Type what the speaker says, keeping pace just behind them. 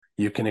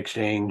You can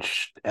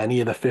exchange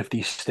any of the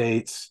 50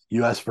 states,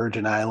 U.S.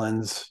 Virgin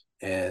Islands,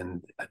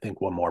 and I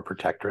think one more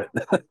protectorate.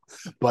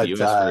 But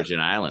U.S. Virgin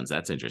Islands.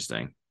 That's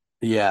interesting.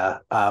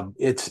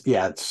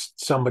 it's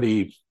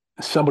somebody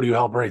who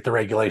helped write the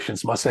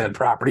regulations must have had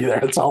property there.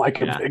 That's all I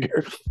can Yeah.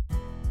 figure.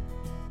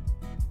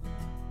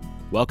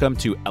 Welcome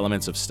to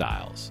Elements of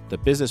Styles, the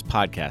business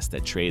podcast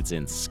that trades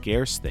in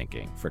scarce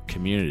thinking for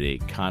community,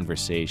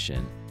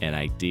 conversation, and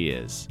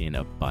ideas in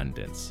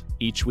abundance.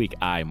 Each week,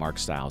 I, Mark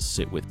Stiles,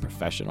 sit with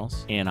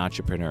professionals and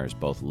entrepreneurs,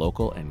 both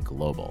local and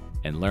global,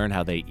 and learn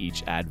how they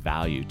each add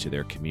value to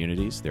their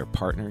communities, their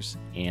partners,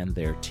 and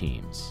their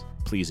teams.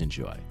 Please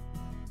enjoy.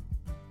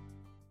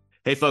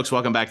 Hey, folks,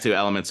 welcome back to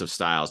Elements of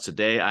Styles.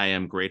 Today, I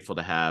am grateful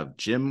to have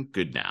Jim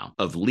Gudenau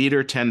of Leader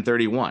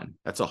 1031.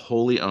 That's a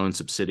wholly owned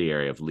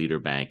subsidiary of Leader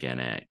Bank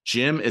NA.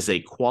 Jim is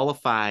a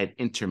qualified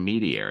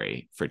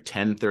intermediary for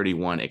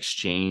 1031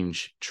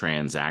 exchange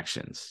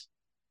transactions.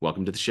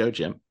 Welcome to the show,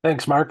 Jim.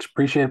 Thanks, Mark.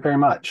 Appreciate it very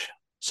much.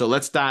 So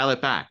let's dial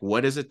it back.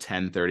 What is a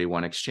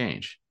 1031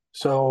 exchange?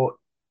 So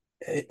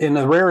in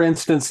the rare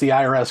instance, the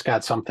IRS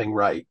got something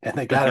right, and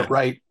they got it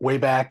right way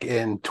back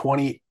in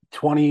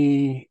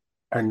 2020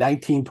 or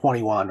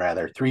 1921,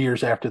 rather, 3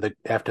 years after the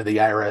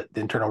IRS, the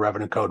Internal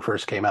Revenue Code,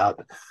 first came out.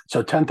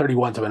 So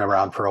 1031s have been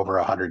around for over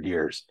 100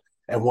 years.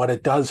 And what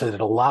it does is it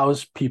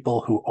allows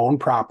people who own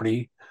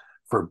property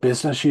for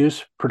business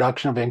use,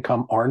 production of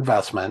income, or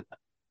investment,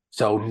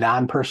 so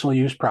non-personal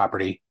use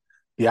property,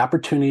 the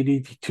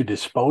opportunity to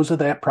dispose of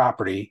that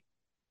property.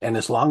 And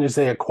as long as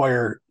they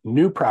acquire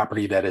new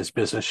property that is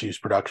business use,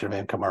 production of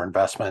income, or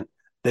investment,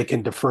 they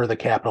can defer the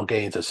capital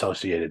gains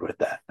associated with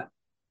that.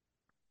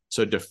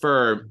 So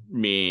defer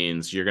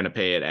means you're going to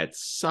pay it at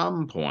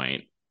some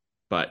point,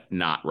 but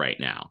not right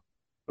now.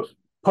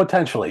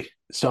 Potentially.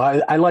 So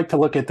I like to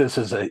look at this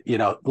as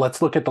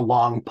let's look at the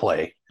long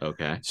play.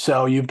 Okay.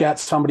 So you've got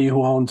somebody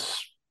who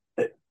owns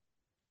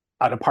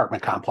an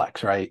apartment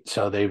complex, right?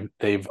 So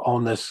they've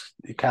owned this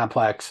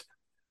complex.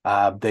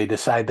 They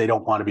decide they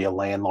don't want to be a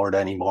landlord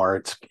anymore.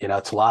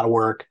 It's a lot of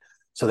work.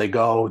 So they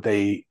put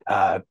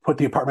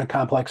the apartment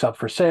complex up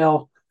for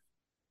sale,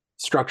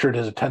 structured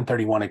as a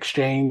 1031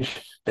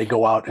 exchange. They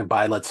go out and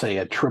buy, let's say,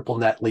 a triple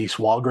net lease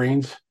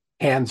Walgreens,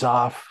 hands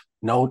off.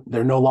 No,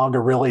 they're no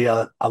longer really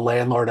a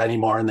landlord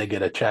anymore, and they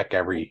get a check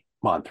every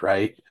month,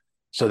 right?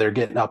 So they're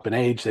getting up in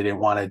age. They didn't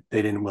want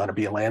to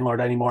be a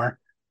landlord anymore.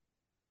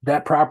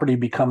 That property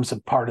becomes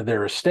a part of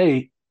their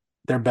estate.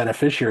 Their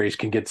beneficiaries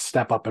can get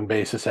step up in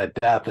basis at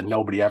death, and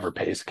nobody ever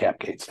pays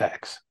cap gains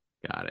tax.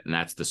 Got it. And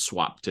that's the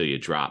swap till you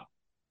drop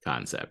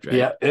concept, right?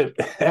 Yeah,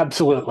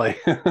 absolutely.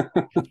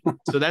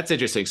 So that's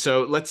interesting.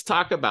 So let's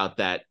talk about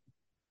that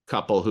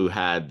couple who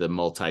had the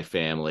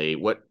multifamily.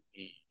 What,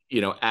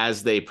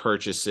 as they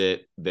purchase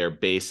it, their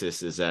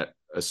basis is at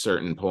a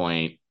certain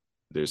point.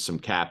 There's some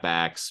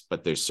CapEx,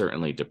 but there's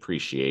certainly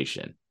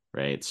depreciation,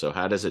 right? So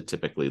how does it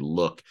typically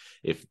look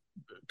if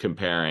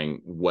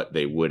comparing what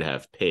they would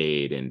have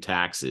paid in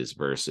taxes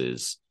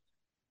versus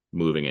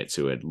moving it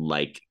to a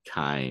like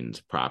kind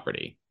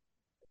property?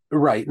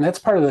 Right. And that's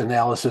part of the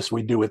analysis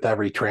we do with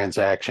every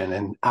transaction.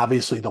 And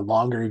obviously, the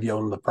longer you've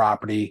owned the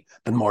property,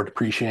 the more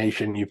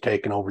depreciation you've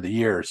taken over the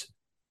years.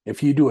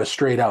 If you do a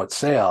straight out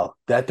sale,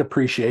 that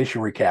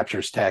depreciation recapture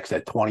is taxed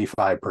at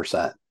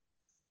 25%.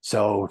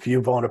 So if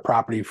you've owned a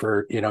property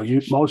for,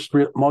 most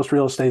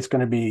real estate is going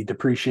to be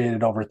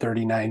depreciated over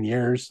 39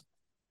 years.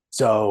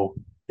 So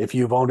if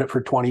you've owned it for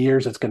 20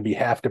 years, it's going to be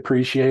half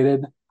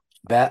depreciated.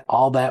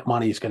 All that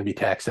money is going to be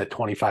taxed at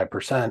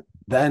 25%.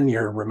 Then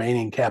your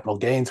remaining capital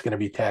gain is going to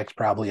be taxed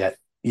probably at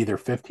either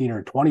 15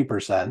 or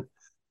 20%,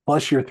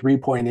 plus your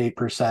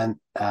 3.8%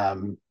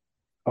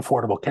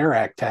 Affordable Care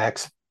Act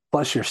tax,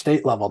 plus your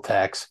state level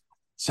tax.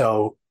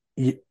 So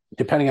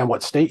depending on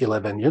what state you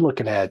live in, you're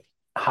looking at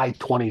high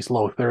 20s,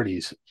 low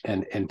 30s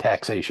in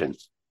taxation.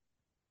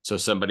 So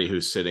somebody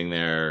who's sitting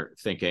there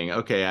thinking,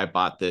 okay, I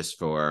bought this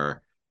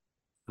for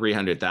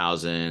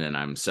 $300,000 and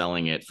I'm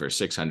selling it for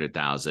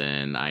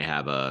 $600,000. I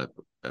have a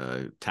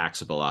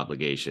taxable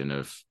obligation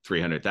of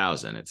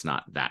 $300,000. It's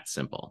not that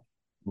simple.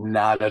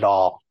 Not at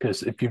all.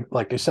 Because if you,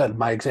 like I said,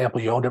 my example,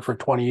 you owned it for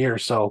 20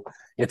 years. So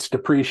it's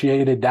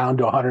depreciated down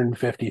to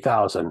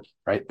 150,000,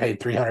 right?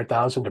 Paid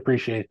 300,000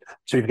 depreciate.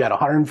 So you've got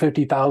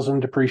 150,000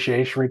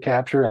 depreciation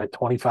recapture at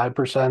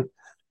 25%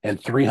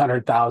 and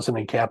 300,000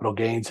 in capital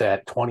gains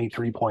at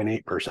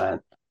 23.8%,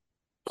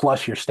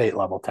 plus your state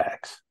level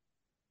tax.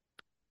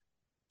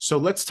 So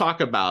let's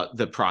talk about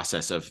the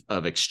process of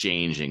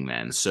exchanging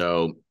then.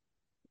 So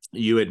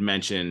you had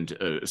mentioned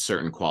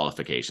certain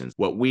qualifications.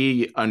 What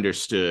we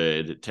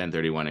understood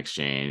 1031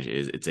 exchange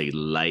is it's a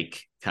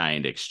like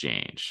kind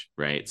exchange,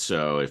 right?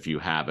 So if you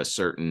have a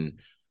certain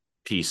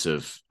piece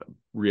of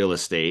real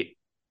estate,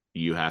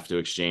 you have to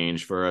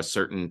exchange for a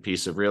certain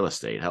piece of real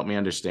estate. Help me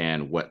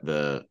understand what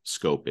the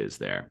scope is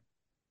there.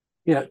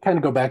 Yeah, kind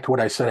of go back to what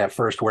I said at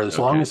first, where as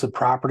long as the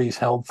property is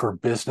held for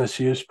business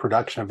use,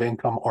 production of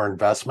income, or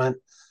investment,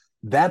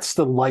 that's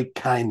the like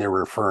kind they're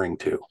referring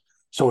to.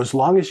 So as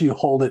long as you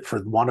hold it for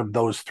one of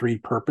those three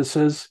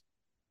purposes,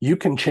 you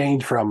can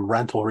change from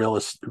rental real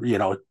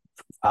estate,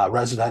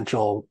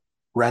 residential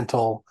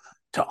rental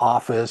to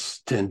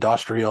office to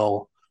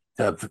industrial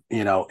to,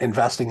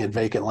 investing in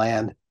vacant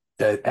land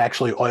to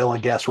actually oil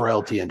and gas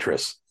royalty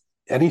interests.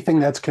 Anything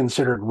that's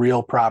considered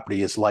real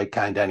property is like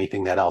kind of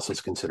anything that else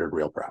is considered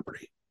real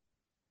property.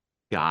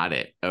 Got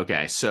it.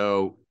 Okay.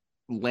 So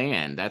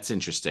land, that's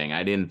interesting.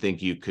 I didn't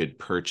think you could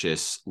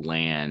purchase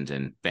land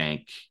and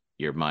bank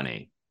your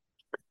money.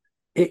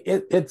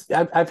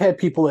 I've had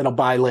people that'll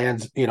buy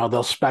lands,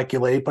 they'll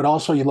speculate, but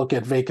also you look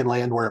at vacant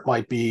land where it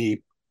might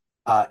be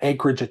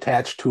acreage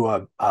attached to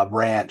a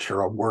ranch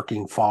or a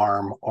working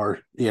farm, or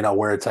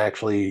where it's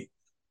actually,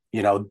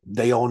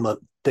 they own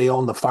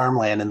the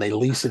farmland and they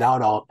lease it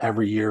out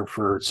every year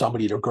for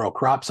somebody to grow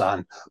crops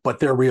on, but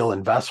their real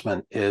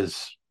investment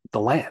is the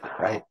land,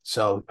 right?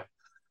 So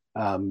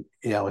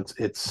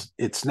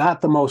it's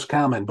not the most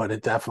common, but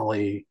it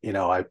definitely,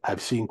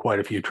 I've seen quite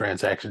a few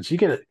transactions. You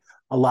get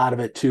a lot of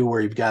it too, where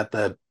you've got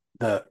the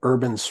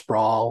urban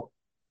sprawl,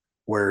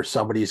 where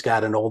somebody's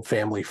got an old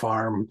family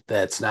farm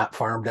that's not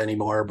farmed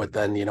anymore, but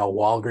then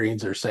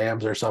Walgreens or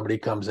Sam's or somebody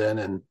comes in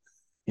and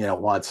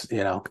wants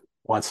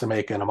to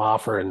make an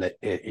offer, and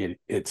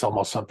it's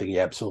almost something you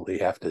absolutely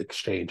have to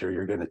exchange, or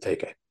you're going to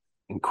take an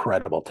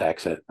incredible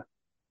tax hit.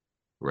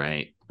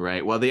 Right.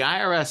 Well, the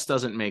IRS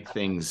doesn't make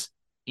things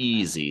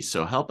easy,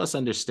 so help us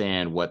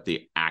understand what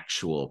the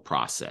actual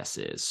process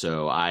is.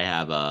 So I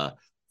have a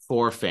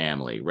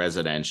 4-family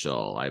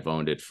residential. I've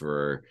owned it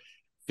for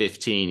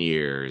 15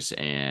 years,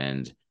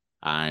 and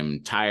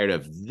I'm tired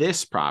of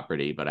this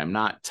property, but I'm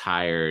not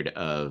tired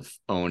of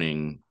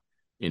owning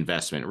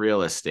investment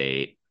real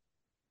estate.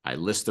 I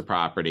list the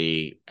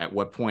property. At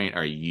what point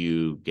are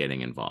you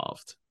getting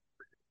involved?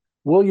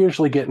 We'll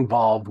usually get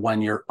involved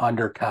when you're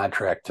under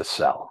contract to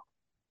sell.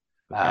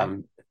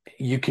 Okay.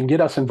 You can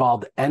get us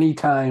involved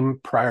anytime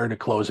prior to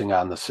closing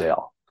on the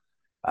sale.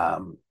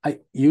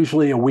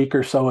 Usually a week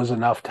or so is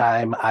enough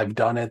time. I've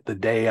done it the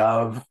day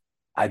of.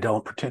 I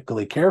don't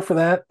particularly care for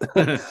that,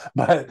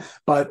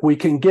 but we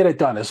can get it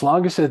done as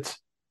long as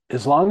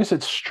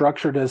it's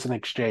structured as an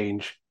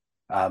exchange.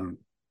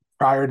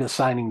 Prior to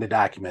signing the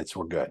documents,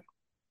 we're good.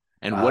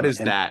 And what is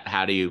that?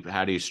 How do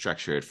you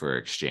structure it for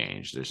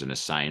exchange? There's an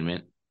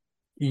assignment.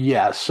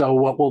 Yeah. So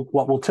what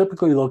we'll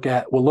typically look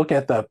at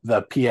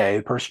the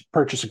PA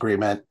purchase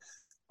agreement.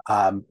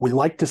 We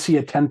like to see a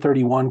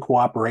 1031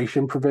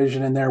 cooperation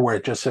provision in there, where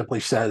it just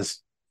simply says,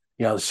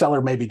 the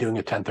seller may be doing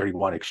a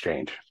 1031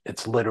 exchange.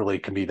 It's literally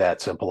can be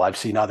that simple. I've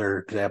seen other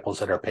examples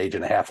that are a page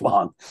and a half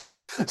long.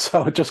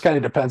 So it just kind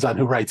of depends on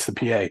who writes the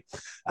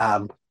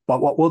PA.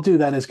 But what we'll do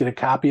then is get a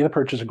copy of the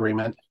purchase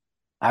agreement.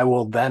 I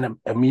will then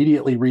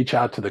immediately reach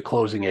out to the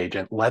closing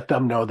agent, let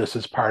them know this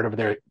is part of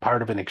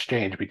an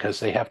exchange, because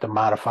they have to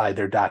modify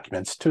their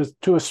documents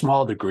to a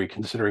small degree,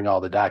 considering all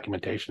the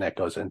documentation that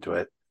goes into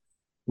it.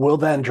 We'll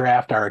then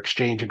draft our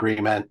exchange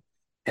agreement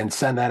and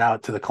send that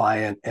out to the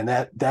client, and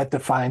that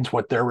defines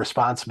what their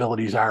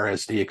responsibilities are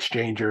as the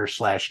exchanger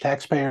 /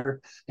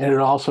 taxpayer, and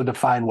it'll also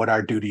define what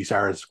our duties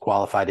are as a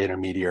qualified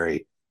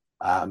intermediary.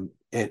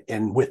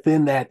 And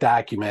within that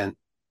document,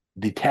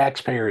 the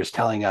taxpayer is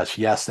telling us,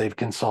 yes, they've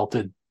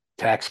consulted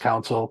tax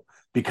counsel,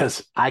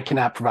 because I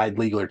cannot provide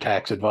legal or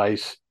tax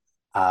advice.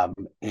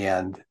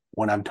 And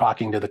when I'm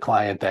talking to the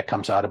client, that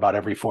comes out about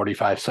every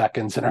 45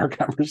 seconds in our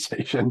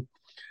conversation.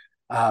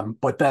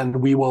 But then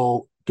we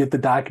will get the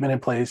document in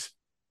place.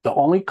 The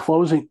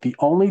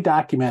only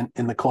document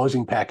in the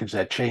closing package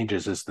that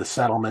changes is the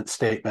settlement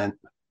statement,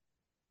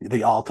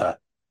 the ALTA.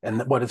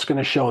 And what it's going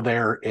to show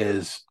there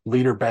is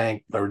Leader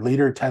Bank or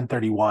Leader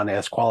 1031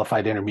 as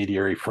qualified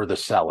intermediary for the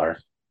seller.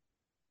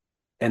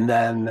 And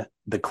then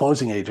the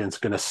closing agent's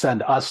going to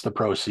send us the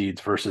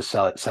proceeds versus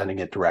sending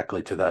it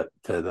directly to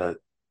the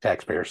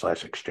taxpayer /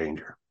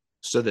 exchanger.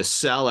 So the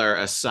seller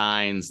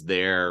assigns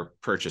their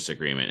purchase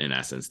agreement, in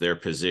essence, their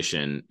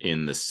position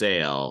in the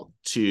sale,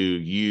 to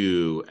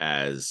you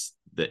as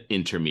the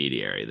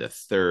intermediary, the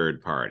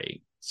third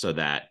party, so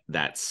that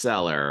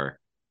seller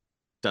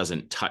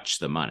doesn't touch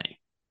the money.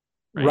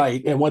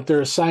 Right. And what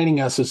they're assigning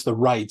us is the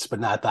rights, but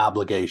not the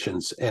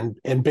obligations. And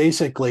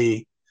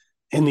basically,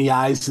 in the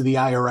eyes of the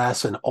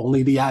IRS and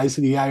only the eyes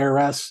of the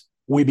IRS,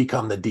 we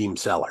become the deemed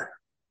seller.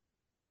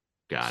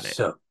 Got it.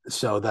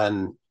 So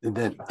then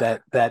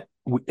that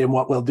and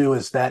what we'll do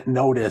is that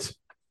notice,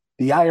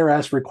 the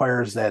IRS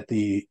requires that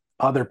the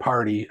other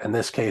party, in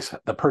this case,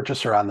 the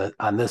purchaser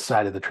on this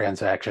side of the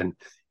transaction,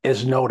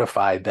 is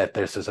notified that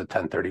this is a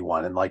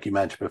 1031. And like you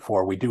mentioned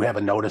before, we do have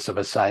a notice of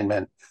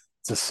assignment.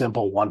 It's a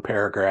simple 1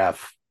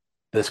 paragraph.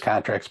 This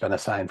contract's been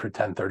assigned for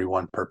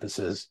 1031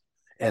 purposes.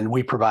 And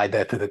we provide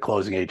that to the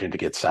closing agent to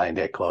get signed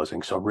at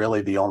closing. So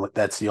really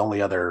that's the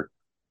only other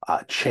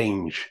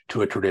change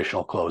to a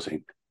traditional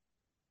closing.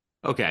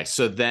 Okay.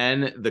 So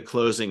then the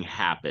closing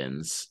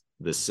happens.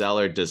 The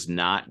seller does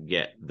not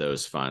get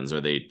those funds,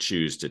 or they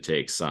choose to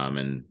take some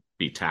and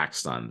be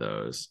taxed on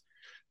those.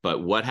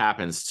 But what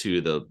happens to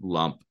the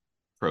lump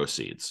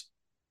proceeds?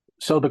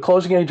 So the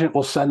closing agent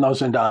will send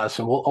those into us,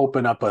 and we'll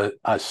open up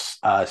a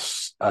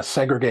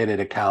segregated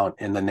account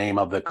in the name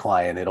of the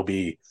client. It'll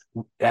be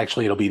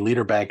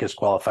Leader Bank as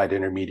qualified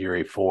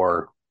intermediary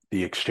for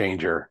the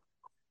exchanger,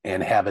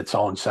 and have its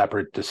own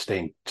separate,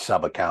 distinct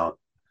sub account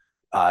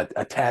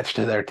attached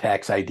to their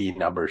tax ID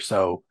number.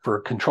 So for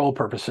control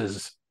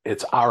purposes,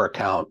 it's our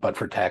account, but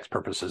for tax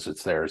purposes,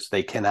 it's theirs.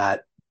 They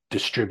cannot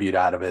distribute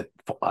out of it.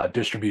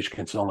 Distribution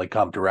can only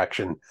come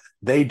direction.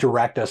 They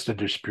direct us to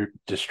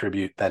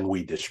distribute, then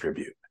we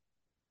distribute.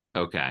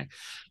 Okay.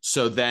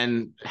 So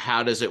then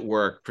how does it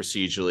work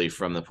procedurally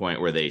from the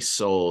point where they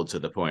sold to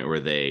the point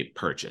where they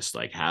purchased?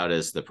 Like, how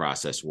does the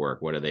process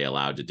work? What are they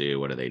allowed to do?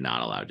 What are they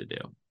not allowed to do?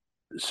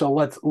 So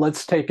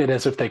let's take it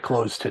as if they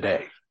close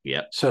today.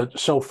 Yep.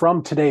 So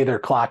from today, their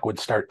clock would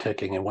start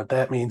ticking. And what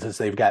that means is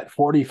they've got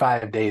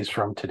 45 days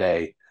from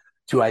today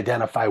to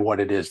identify what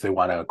it is they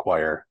want to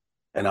acquire,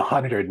 and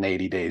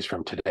 180 days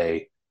from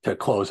today to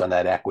close on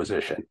that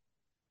acquisition.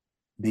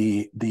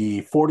 The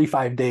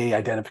 45-day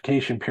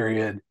identification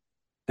period,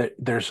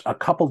 there's a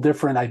couple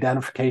different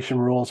identification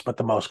rules, but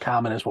the most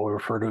common is what we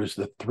refer to as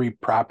the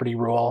 3-property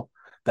rule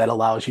that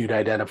allows you to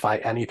identify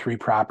any 3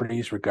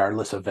 properties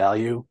regardless of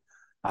value.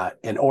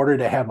 In order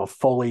to have a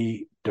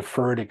fully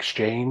deferred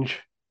exchange,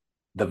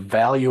 the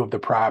value of the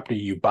property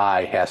you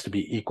buy has to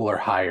be equal or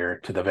higher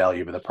to the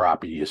value of the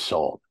property you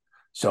sold.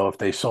 So if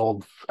they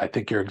sold, I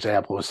think your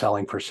example was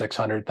selling for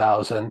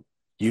 $600,000,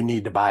 you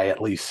need to buy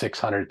at least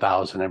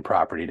 $600,000 in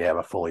property to have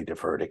a fully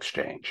deferred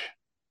exchange.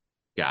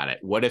 Got it.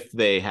 What if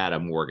they had a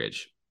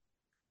mortgage?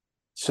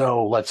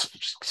 So let's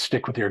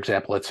stick with your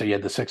example. Let's say you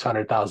had the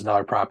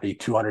 $600,000 property,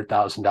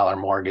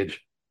 $200,000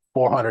 mortgage,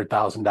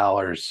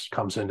 $400,000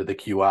 comes into the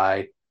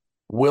QI.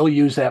 We'll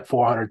use that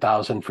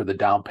 $400,000 for the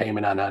down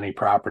payment on any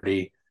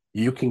property.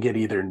 You can get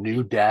either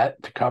new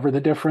debt to cover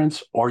the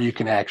difference, or you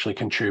can actually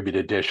contribute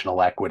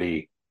additional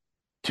equity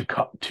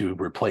to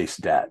replace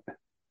debt.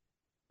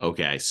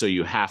 Okay, so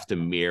you have to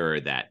mirror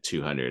that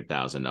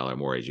 $200,000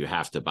 mortgage. You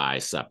have to buy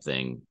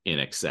something in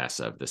excess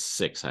of the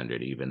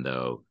 600, even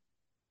though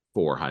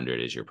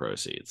 400 is your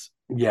proceeds.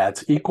 Yeah,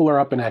 it's equal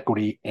or up in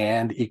equity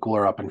and equal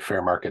or up in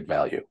fair market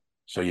value.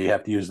 So you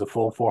have to use the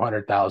full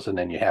 400,000,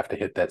 and you have to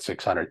hit that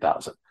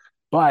 600,000.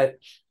 But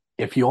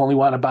if you only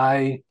want to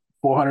buy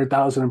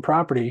 400,000 in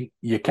property,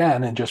 you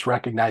can, and just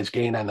recognize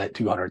gain on that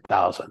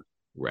 200,000.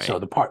 Right. So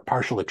the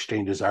partial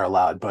exchanges are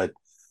allowed, but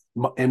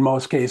in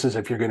most cases,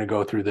 if you're going to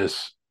go through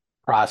this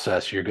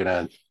process, you're going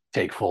to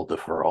take full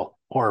deferral,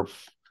 or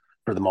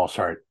for the most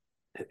part,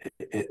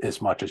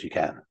 as much as you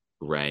can.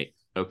 Right.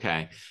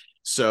 Okay.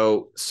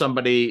 So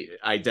somebody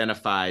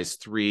identifies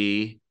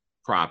 3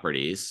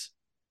 properties,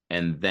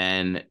 and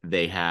then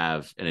they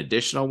have an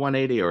additional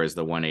 180, or is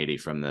the 180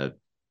 from the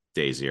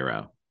day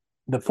 0?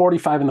 The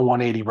 45 and the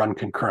 180 run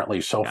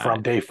concurrently. So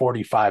from day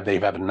 45, they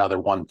have another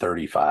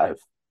 135.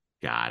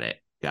 Got it.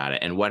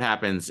 And what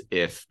happens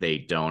if they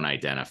don't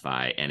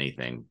identify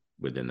anything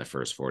within the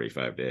first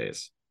 45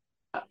 days?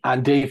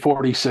 On day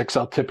 46,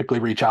 I'll typically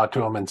reach out to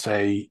them and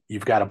say,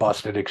 you've got a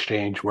busted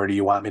exchange. Where do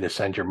you want me to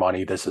send your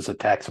money? This is a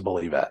taxable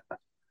event.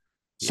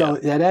 So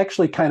that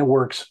actually kind of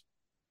works.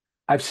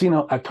 I've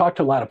talked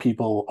to a lot of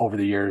people over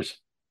the years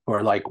who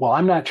are like, well,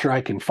 I'm not sure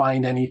I can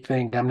find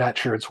anything. I'm not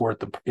sure it's worth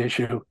the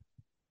issue.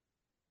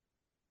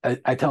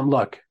 I tell them,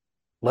 look,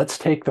 let's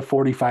take the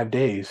 45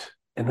 days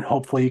and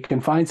hopefully you can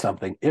find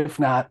something. If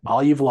not,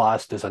 all you've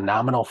lost is a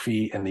nominal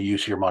fee and the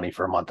use of your money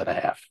for a month and a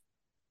half.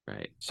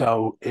 Right.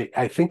 So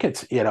I think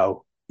it's,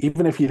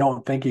 even if you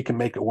don't think you can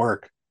make it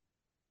work,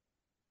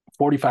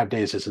 45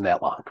 days isn't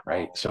that long,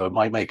 right? So it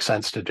might make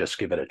sense to just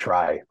give it a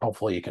try.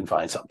 Hopefully you can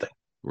find something.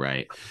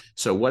 Right.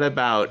 So what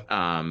about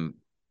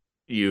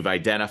you've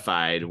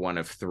identified one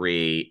of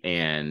 3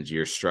 and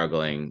you're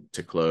struggling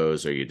to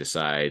close, or you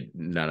decide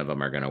none of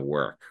them are going to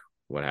work?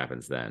 What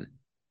happens then?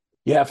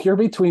 Yeah, if you're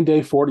between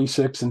day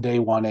 46 and day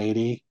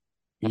 180,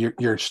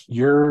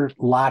 you're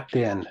locked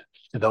in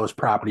to those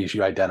properties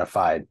you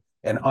identified.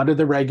 And under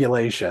the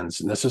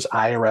regulations, and this is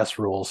IRS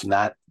rules,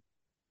 not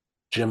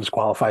Jim's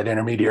qualified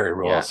intermediary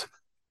rules,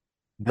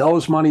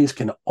 those monies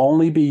can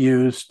only be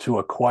used to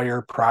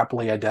acquire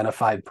properly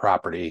identified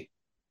property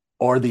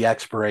or the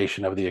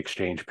expiration of the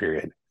exchange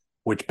period,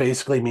 which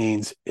basically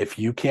means if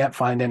you can't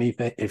find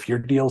anything, if your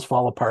deals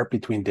fall apart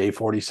between day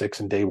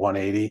 46 and day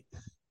 180,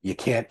 you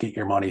can't get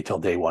your money till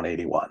day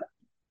 181.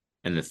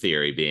 And the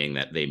theory being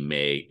that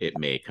it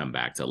may come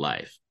back to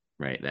life,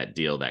 right? That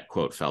deal that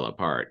quote fell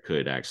apart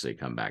could actually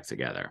come back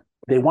together.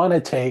 They want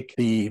to take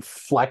the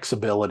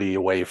flexibility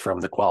away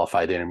from the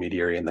qualified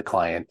intermediary and the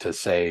client to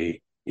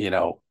say,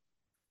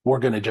 we're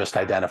going to just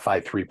identify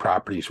 3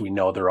 properties. We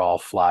know they're all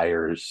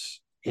flyers.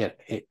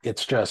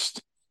 It's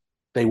just,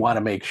 they want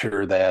to make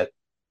sure that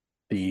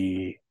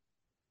the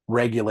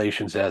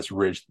regulations as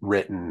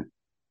written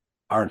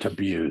aren't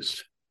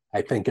abused,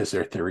 I think, is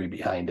their theory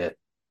behind it.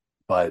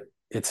 But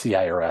it's the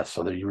IRS,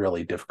 so they're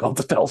really difficult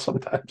to tell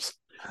sometimes.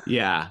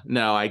 Yeah,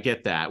 no, I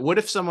get that. What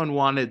if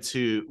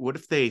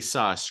they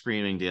saw a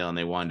screaming deal and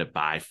they wanted to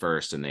buy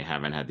first and they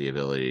haven't had the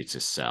ability to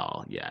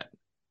sell yet?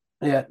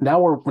 Yeah, now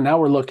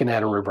we're looking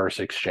at a reverse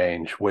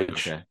exchange,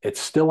 which Okay. it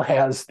still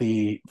has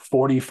the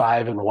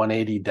 45 and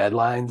 180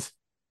 deadlines,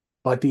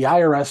 but the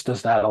IRS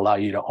does not allow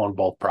you to own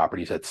both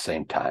properties at the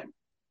same time.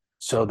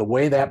 So the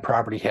way that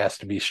property has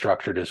to be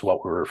structured is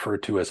what we refer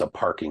to as a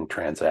parking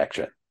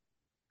transaction.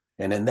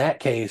 And in that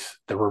case,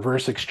 the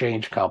reverse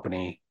exchange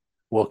company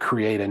will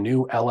create a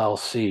new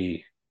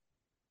LLC,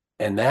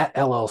 and that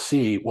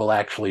LLC will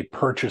actually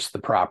purchase the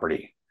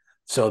property.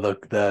 So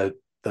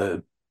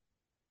the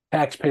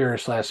taxpayer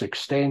slash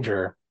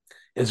exchanger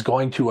is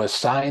going to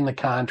assign the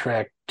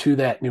contract to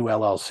that new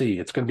LLC.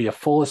 It's going to be a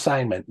full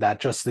assignment, not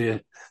just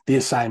the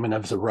assignment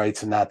of the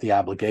rights and not the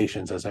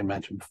obligations, as I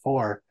mentioned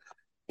before.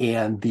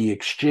 And the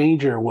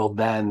exchanger will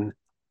then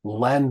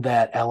lend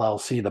that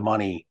LLC the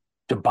money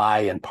to buy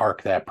and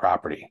park that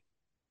property.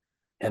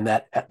 And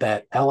that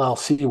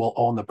LLC will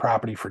own the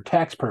property for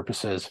tax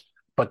purposes,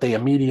 but they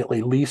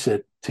immediately lease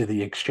it to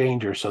the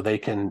exchanger so they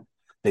can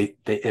they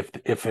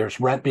if there's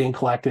rent being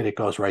collected, it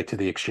goes right to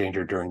the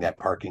exchanger during that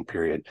parking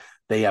period.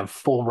 They have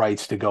full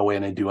rights to go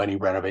in and do any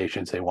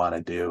renovations they want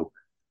to do.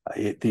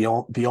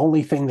 The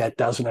only thing that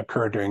doesn't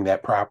occur during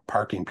that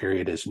parking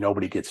period is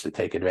nobody gets to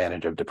take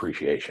advantage of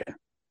depreciation.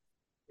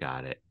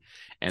 Got it.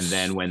 And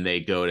then when they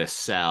go to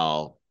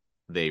sell,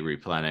 they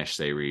replenish,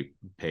 they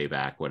repay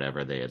back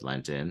whatever they had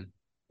lent in.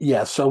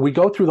 Yeah, so we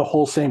go through the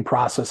whole same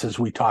process as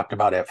we talked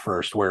about at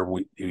first, where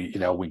we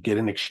get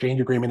an exchange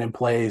agreement in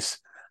place.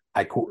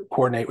 I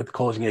coordinate with the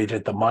closing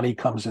agent. The money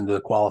comes into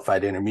the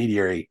qualified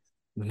intermediary.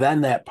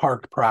 Then that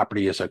parked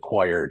property is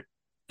acquired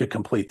to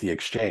complete the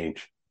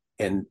exchange,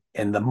 and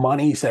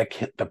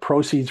the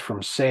proceeds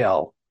from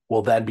sale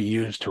will then be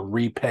used to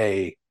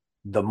repay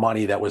the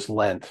money that was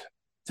lent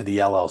to the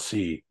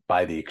LLC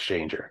by the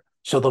exchanger.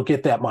 So they'll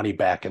get that money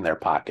back in their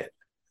pocket.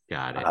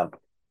 Got it.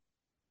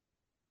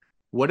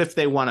 What if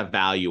they want a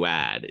value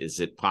add?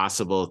 Is it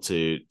possible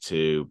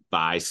to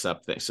buy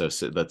something? So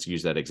let's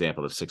use that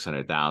example of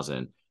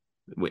 600,000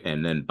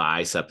 and then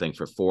buy something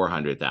for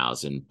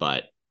 400,000,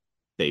 but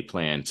they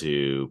plan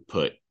to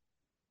put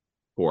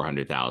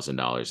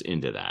 $400,000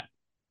 into that.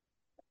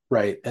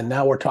 Right. And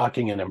now we're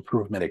talking an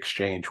improvement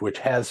exchange, which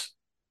has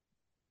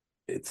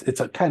it's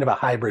a kind of a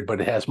hybrid,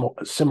 but it has more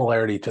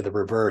similarity to the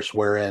reverse,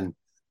 wherein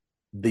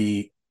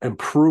the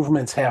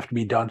improvements have to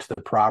be done to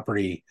the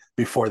property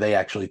before they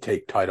actually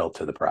take title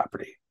to the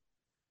property.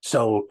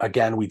 So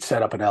again, we'd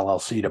set up an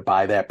LLC to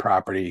buy that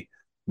property,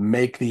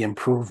 make the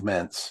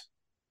improvements,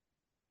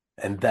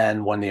 and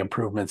then when the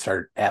improvements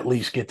are at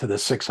least get to the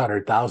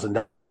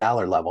 $600,000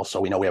 level, so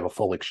we know we have a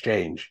full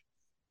exchange,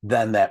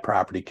 then that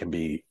property can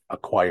be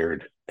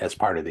acquired as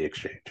part of the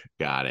exchange.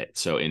 Got it.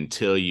 So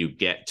until you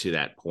get to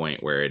that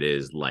point where it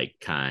is like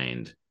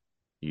kind,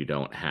 you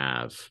don't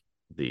have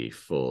the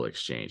full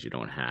exchange. You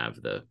don't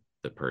have the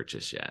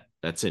purchase yet.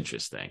 That's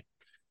interesting.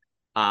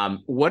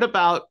 What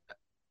about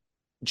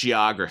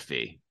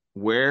geography?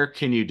 Where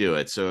can you do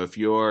it?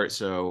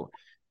 So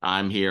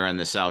I'm here on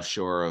the South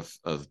Shore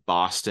of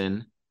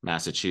Boston,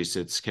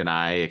 Massachusetts. Can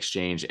I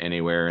exchange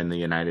anywhere in the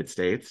United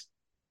States?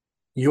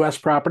 U.S.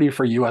 property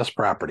for U.S.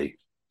 property.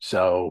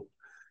 So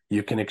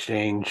you can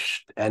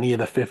exchange any of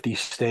the 50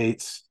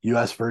 states,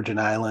 U.S. Virgin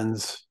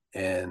Islands,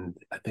 and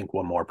I think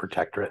one more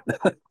protectorate.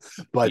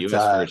 But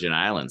U.S. Virgin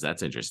Islands.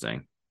 That's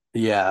interesting.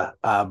 Yeah,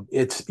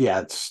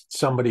 it's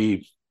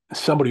somebody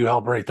who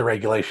helped write the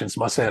regulations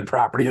must have had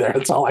property there.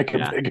 That's all I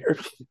can figure.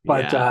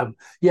 But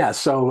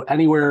so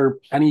anywhere,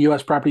 any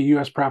U.S. property,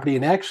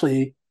 and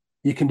actually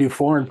you can do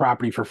foreign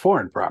property for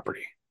foreign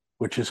property,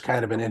 which is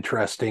kind of an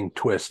interesting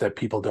twist that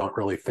people don't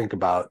really think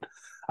about.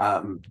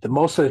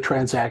 Most of the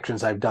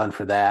transactions I've done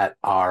for that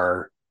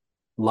are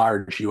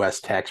large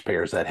U.S.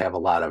 taxpayers that have a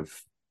lot of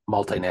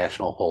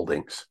multinational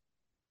holdings.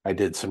 I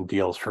did some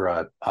deals for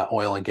a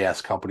oil and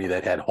gas company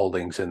that had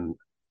holdings in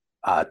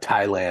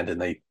Thailand, and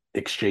they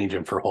exchange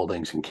them for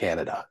holdings in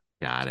Canada.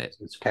 Got it.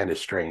 It's kind of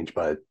strange,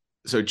 but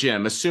so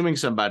Jim, assuming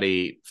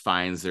somebody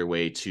finds their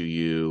way to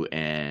you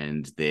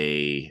and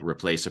they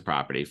replace a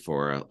property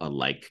for a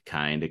like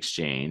kind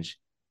exchange,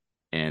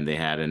 and they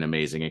had an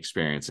amazing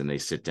experience, and they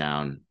sit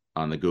down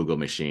on the Google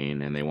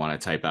machine and they want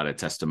to type out a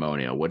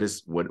testimonial, what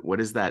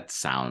does that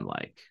sound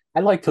like?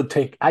 I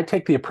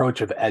take the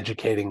approach of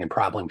educating and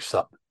problem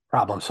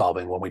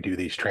solving when we do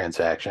these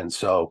transactions.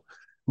 So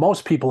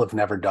most people have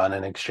never done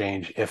an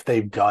exchange. If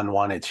they've done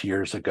one, it's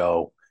years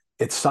ago.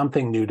 It's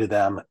something new to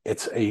them.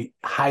 It's a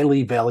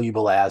highly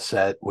valuable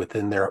asset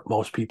within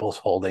most people's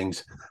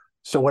holdings.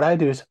 So what I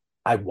do is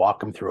I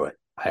walk them through it.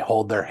 I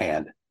hold their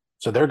hand.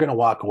 So they're going to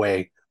walk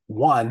away,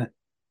 one,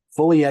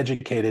 fully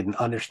educated and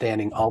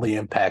understanding all the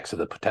impacts of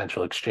the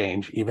potential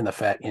exchange, even the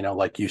fact,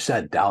 like you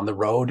said, down the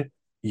road,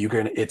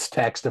 it's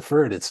tax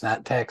deferred. It's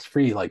not tax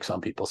free, like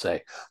some people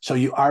say. So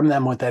you arm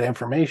them with that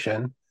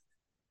information,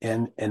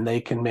 and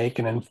they can make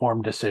an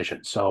informed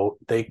decision. So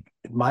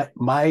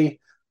my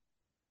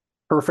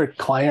perfect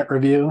client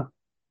review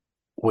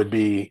would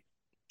be,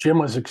 Jim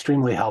was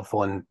extremely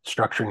helpful in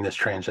structuring this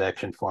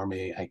transaction for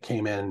me. I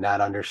came in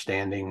not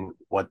understanding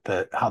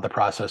how the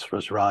process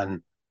was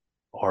run.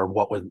 or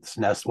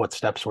what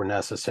steps were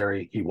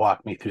necessary. He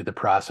walked me through the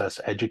process,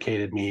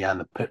 educated me on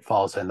the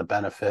pitfalls and the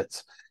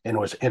benefits, and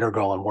was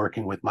integral in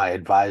working with my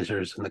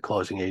advisors and the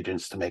closing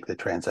agents to make the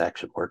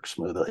transaction work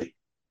smoothly.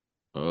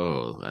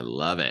 Oh, I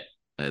love it.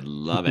 I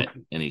love it.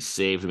 And he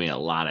saved me a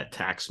lot of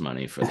tax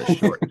money for the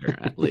short term,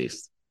 at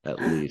least.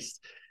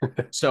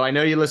 So I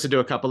know you listened to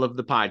a couple of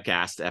the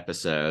podcast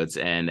episodes,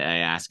 and I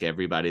ask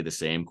everybody the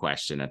same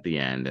question at the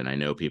end. And I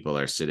know people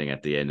are sitting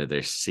at the end of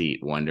their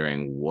seat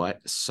wondering, what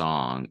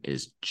song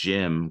is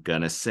Jim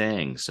gonna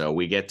sing? So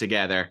we get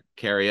together.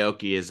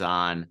 Karaoke is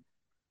on.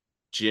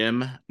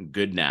 Jim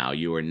Gudenau,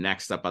 you are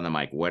next up on the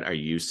mic. What are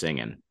you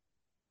singing?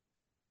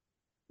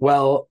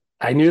 Well,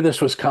 I knew this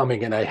was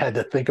coming, and I had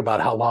to think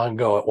about how long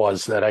ago it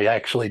was that I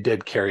actually did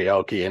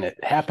karaoke, and it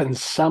happened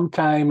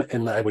sometime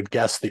in, I would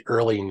guess, the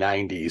early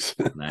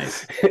 90s.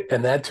 Nice.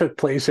 And that took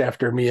place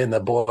after me and the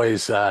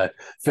boys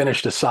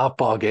finished a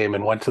softball game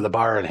and went to the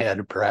bar and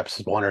had perhaps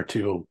one or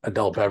two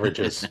adult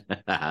beverages.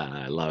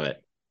 I love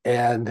it.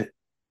 And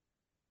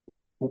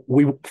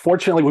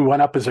fortunately we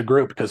went up as a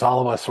group because all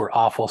of us were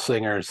awful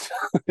singers.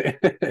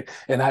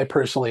 And I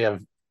personally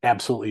have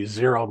absolutely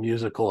zero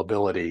musical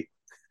ability.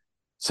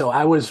 So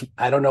I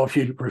don't know if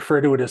you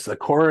refer to it as the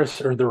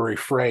chorus or the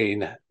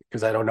refrain,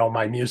 because I don't know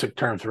my music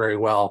terms very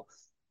well,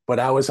 but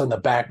I was on the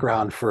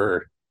background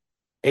for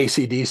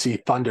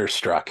AC/DC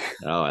Thunderstruck.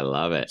 Oh, I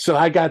love it. So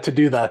I got to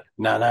do the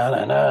na na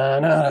na na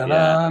na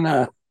na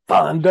na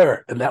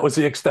thunder, and that was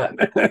the extent.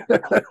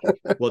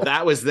 Well,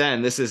 that was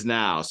then. This is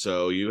now.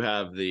 So you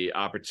have the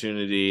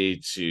opportunity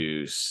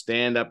to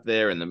stand up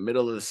there in the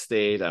middle of the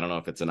stage. I don't know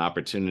if it's an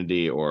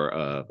opportunity or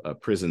a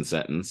prison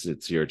sentence.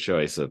 It's your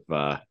choice of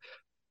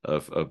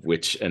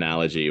which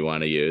analogy you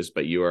want to use,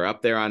 but you are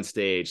up there on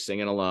stage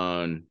singing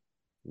alone.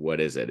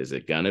 What is it? Is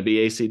it going to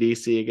be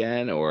AC/DC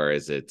again, or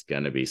is it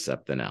going to be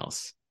something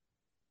else?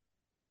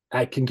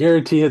 I can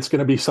guarantee it's going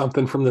to be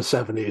something from the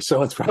 70s.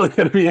 So it's probably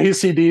going to be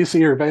AC/DC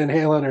or Van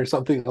Halen or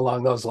something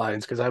along those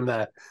lines, because I'm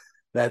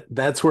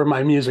that's where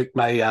my music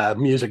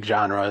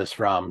genre is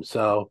from.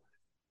 So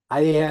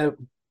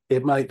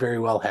it might very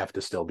well have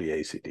to still be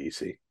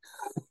AC/DC.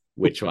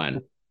 Which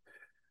one?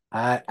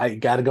 I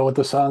got to go with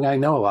the song I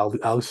know.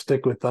 I'll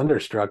stick with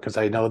Thunderstruck because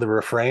I know the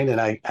refrain and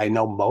I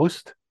know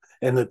most.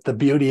 And the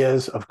beauty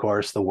is, of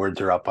course, the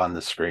words are up on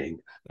the screen.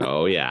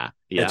 Oh yeah,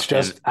 yeah. It's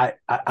just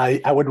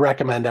I would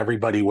recommend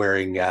everybody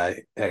wearing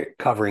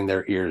covering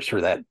their ears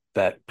for that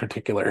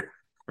particular.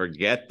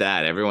 Forget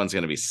that. Everyone's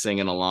going to be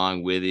singing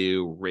along with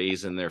you,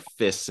 raising their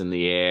fists in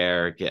the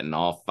air, getting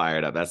all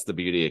fired up. That's the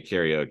beauty of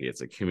karaoke.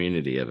 It's a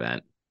community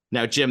event.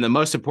 Now, Jim, the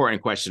most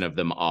important question of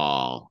them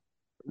all: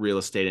 real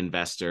estate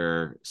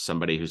investor,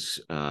 somebody who's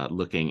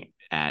looking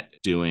at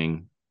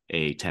doing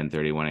a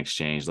 1031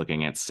 exchange,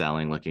 looking at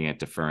selling, looking at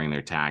deferring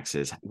their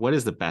taxes. What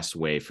is the best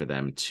way for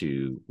them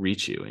to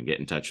reach you and get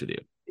in touch with you?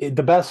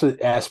 The best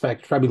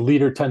aspect, probably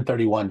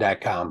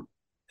leader1031.com.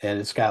 And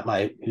it's got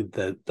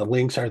the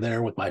links are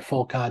there with my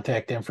full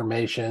contact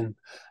information.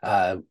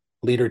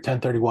 Leader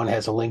 1031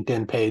 has a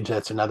LinkedIn page.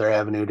 That's another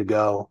avenue to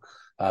go.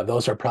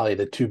 Those are probably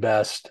the two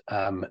best.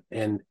 And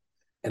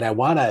I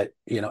want to,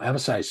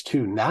 emphasize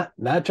too, not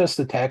just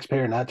the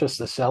taxpayer, not just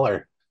the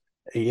seller,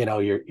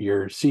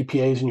 your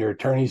CPAs and your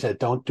attorneys that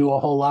don't do a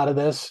whole lot of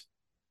this,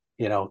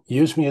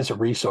 use me as a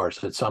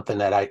resource. It's something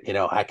that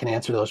I can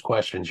answer those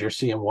questions. You're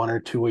seeing one or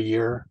two a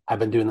year. I've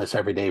been doing this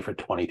every day for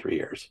 23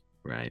 years.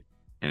 Right.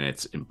 And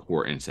it's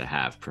important to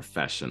have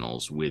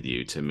professionals with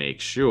you to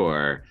make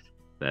sure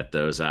that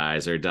those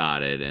I's are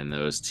dotted and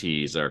those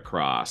T's are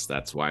crossed.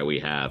 That's why we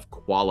have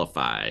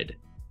qualified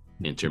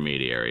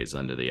intermediaries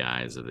under the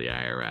eyes of the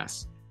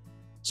IRS.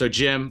 So,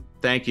 Jim,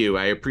 thank you.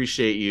 I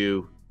appreciate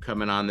you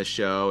coming on the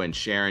show and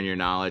sharing your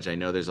knowledge. I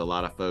know there's a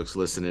lot of folks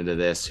listening to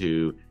this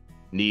who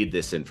need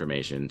this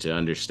information to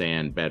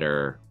understand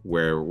better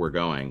where we're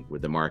going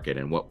with the market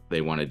and what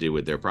they want to do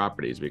with their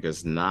properties,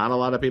 because not a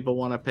lot of people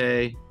want to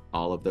pay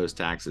all of those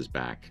taxes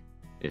back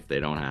if they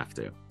don't have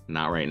to.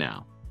 Not right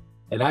now.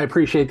 And I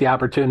appreciate the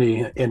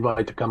opportunity and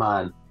invite to come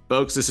on.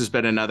 Folks, this has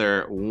been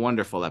another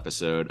wonderful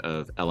episode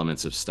of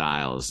Elements of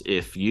Styles.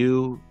 If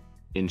you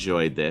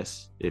enjoyed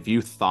this, if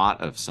you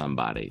thought of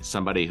somebody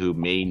who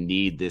may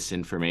need this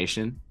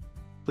information,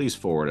 please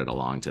forward it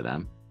along to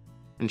them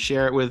and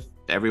share it with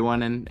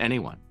everyone and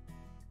anyone.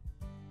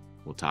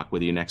 We'll talk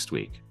with you next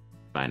week.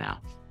 Bye now.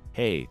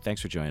 Hey,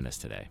 thanks for joining us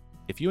today.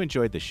 If you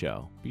enjoyed the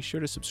show, be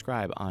sure to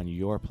subscribe on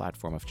your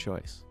platform of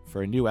choice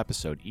for a new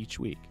episode each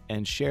week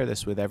and share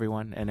this with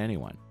everyone and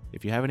anyone.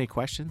 If you have any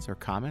questions or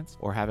comments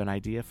or have an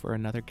idea for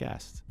another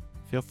guest,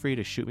 feel free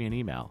to shoot me an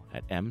email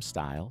at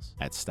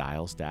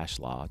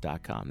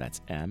mstiles@styles-law.com. That's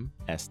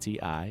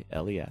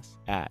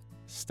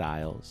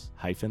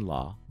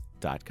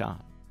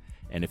mstiles@styles-law.com.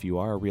 And if you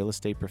are a real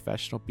estate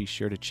professional, be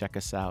sure to check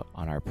us out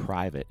on our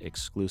private,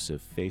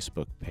 exclusive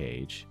Facebook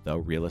page, The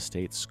Real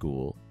Estate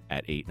School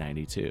at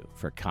 892,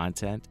 for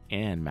content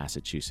and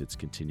Massachusetts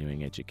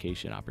continuing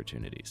education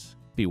opportunities.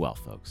 Be well,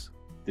 folks.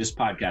 This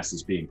podcast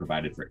is being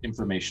provided for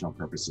informational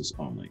purposes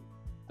only.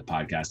 The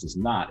podcast is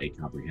not a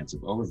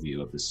comprehensive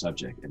overview of the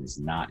subject and is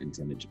not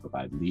intended to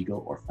provide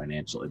legal or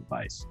financial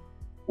advice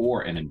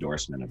or an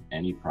endorsement of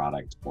any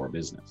product or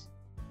business.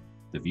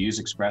 The views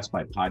expressed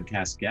by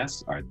podcast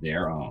guests are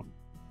their own,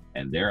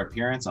 and their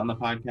appearance on the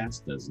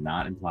podcast does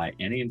not imply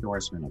any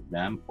endorsement of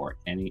them or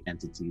any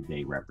entity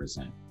they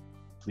represent.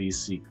 Please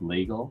seek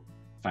legal,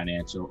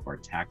 financial, or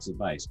tax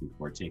advice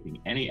before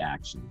taking any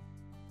action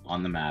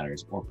on the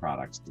matters or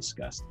products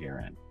discussed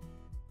herein.